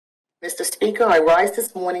Mr. Speaker, I rise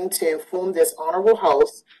this morning to inform this Honorable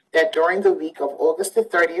House that during the week of August the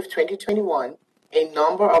 30th, 2021, a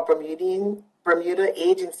number of Bermuda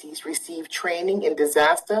agencies received training in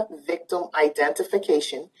disaster victim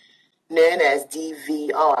identification, known as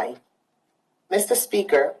DVI. Mr.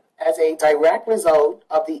 Speaker, as a direct result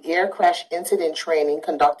of the air crash incident training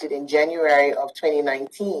conducted in January of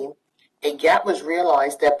 2019, a gap was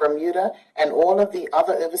realized that Bermuda and all of the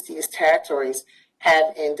other overseas territories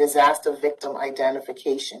have in disaster victim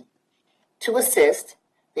identification. To assist,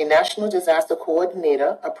 the National Disaster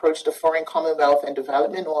Coordinator approached the Foreign Commonwealth and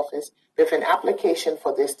Development Office with an application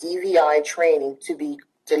for this DVI training to be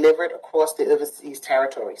delivered across the overseas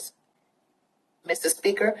territories. Mr.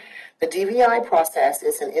 Speaker, the DVI process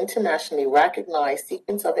is an internationally recognized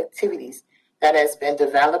sequence of activities that has been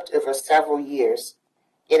developed over several years.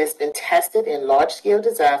 It has been tested in large-scale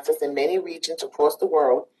disasters in many regions across the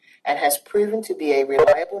world and has proven to be a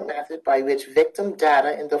reliable method by which victim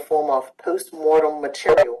data in the form of post-mortem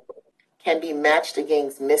material can be matched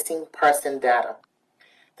against missing person data.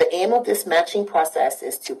 The aim of this matching process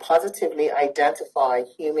is to positively identify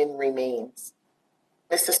human remains.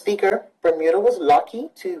 Mr. Speaker, Bermuda was lucky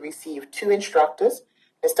to receive two instructors,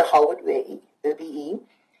 Mr. Howard Way, OBE,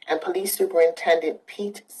 and Police Superintendent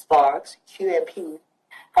Pete Sparks, QMP,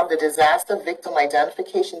 from the Disaster Victim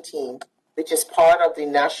Identification Team, which is part of the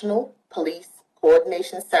National Police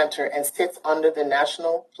Coordination Center and sits under the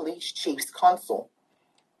National Police Chief's Council.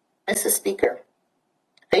 Mr. Speaker,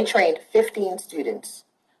 they trained 15 students,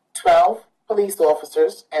 12 police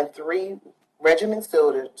officers, and 3 regiment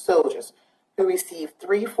soldiers who received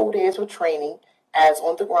 3 full days of training as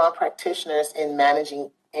on-the-ground practitioners in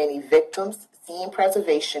managing any victims, scene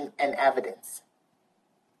preservation, and evidence.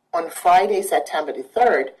 On Friday, September the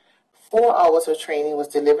 3rd, 4 hours of training was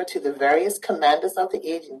delivered to the various commanders of the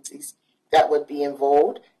agencies that would be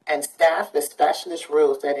involved and staffed with specialist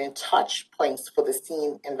roles that are in touch points for the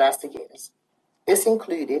scene investigators. This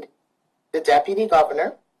included the Deputy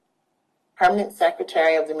Governor, Permanent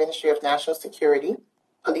Secretary of the Ministry of National Security,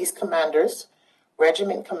 police commanders,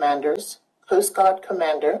 regiment commanders, Coast Guard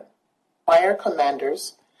commander, fire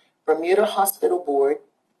commanders, Bermuda Hospital Board,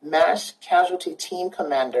 MASH Casualty Team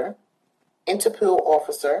Commander, Interpol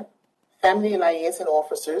officer, family liaison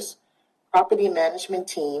officers, property management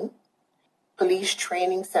team, police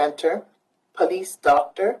training center, police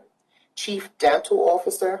doctor, chief dental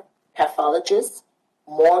officer, pathologist,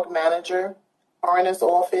 morgue manager, coroner's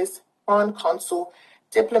office, foreign consul,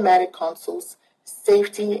 diplomatic consuls,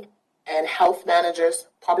 safety and health managers,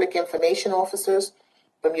 public information officers,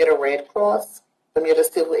 Bermuda Red Cross, Bermuda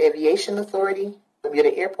Civil Aviation Authority,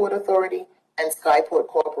 Bermuda Airport Authority, and Skyport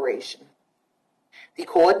Corporation. The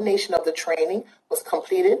coordination of the training was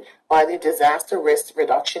completed by the Disaster Risk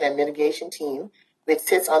Reduction and Mitigation Team, which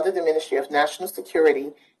sits under the Ministry of National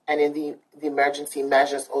Security and in the Emergency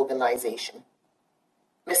Measures Organization.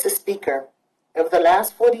 Mr. Speaker, over the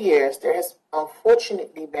last 40 years, there has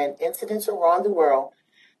unfortunately been incidents around the world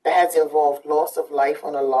that has involved loss of life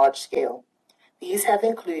on a large scale. These have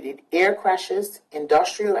included air crashes,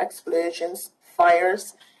 industrial explosions,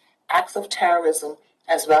 fires, acts of terrorism,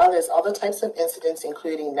 as well as other types of incidents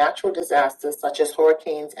including natural disasters such as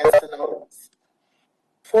hurricanes and tsunamis.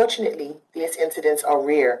 Fortunately, these incidents are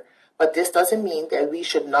rare, but this doesn't mean that we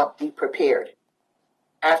should not be prepared.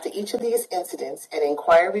 After each of these incidents, an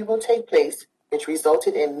inquiry will take place, which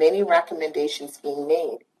resulted in many recommendations being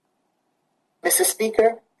made. Mr.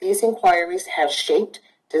 Speaker, these inquiries have shaped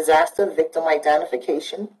disaster victim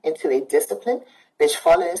identification into a discipline which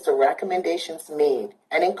follows the recommendations made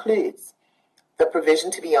and includes the provision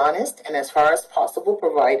to be honest and as far as possible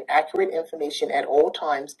provide accurate information at all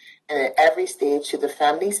times and at every stage to the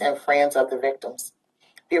families and friends of the victims.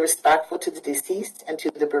 Be respectful to the deceased and to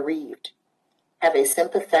the bereaved. Have a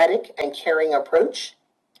sympathetic and caring approach.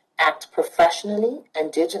 Act professionally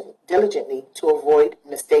and diligently to avoid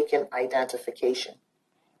mistaken identification.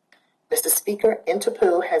 Mr. Speaker,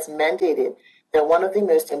 Interpol has mandated that one of the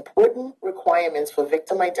most important requirements for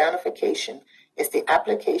victim identification is the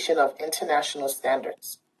application of international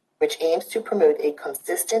standards, which aims to promote a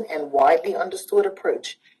consistent and widely understood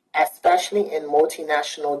approach, especially in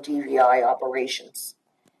multinational DVI operations.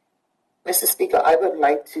 Mr. Speaker, I would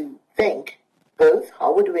like to thank both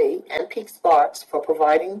Howard Way and Pete Sparks for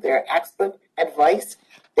providing their expert advice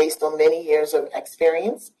based on many years of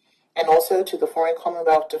experience, and also to the Foreign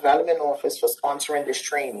Commonwealth Development Office for sponsoring this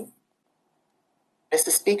training. Mr.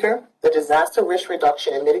 Speaker, the Disaster Risk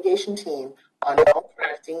Reduction and Mitigation Team are now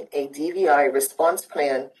crafting a DVI response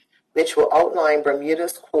plan which will outline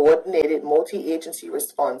Bermuda's coordinated multi-agency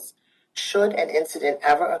response should an incident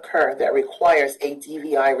ever occur that requires a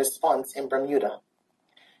DVI response in Bermuda.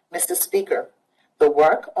 Mr. Speaker, the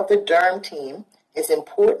work of the Durham team is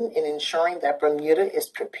important in ensuring that Bermuda is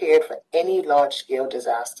prepared for any large-scale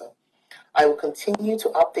disaster. I will continue to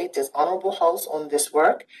update this Honorable House on this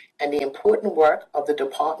work and the important work of the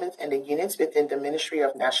departments and the units within the Ministry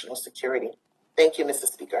of National Security. Thank you, Mr.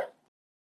 Speaker.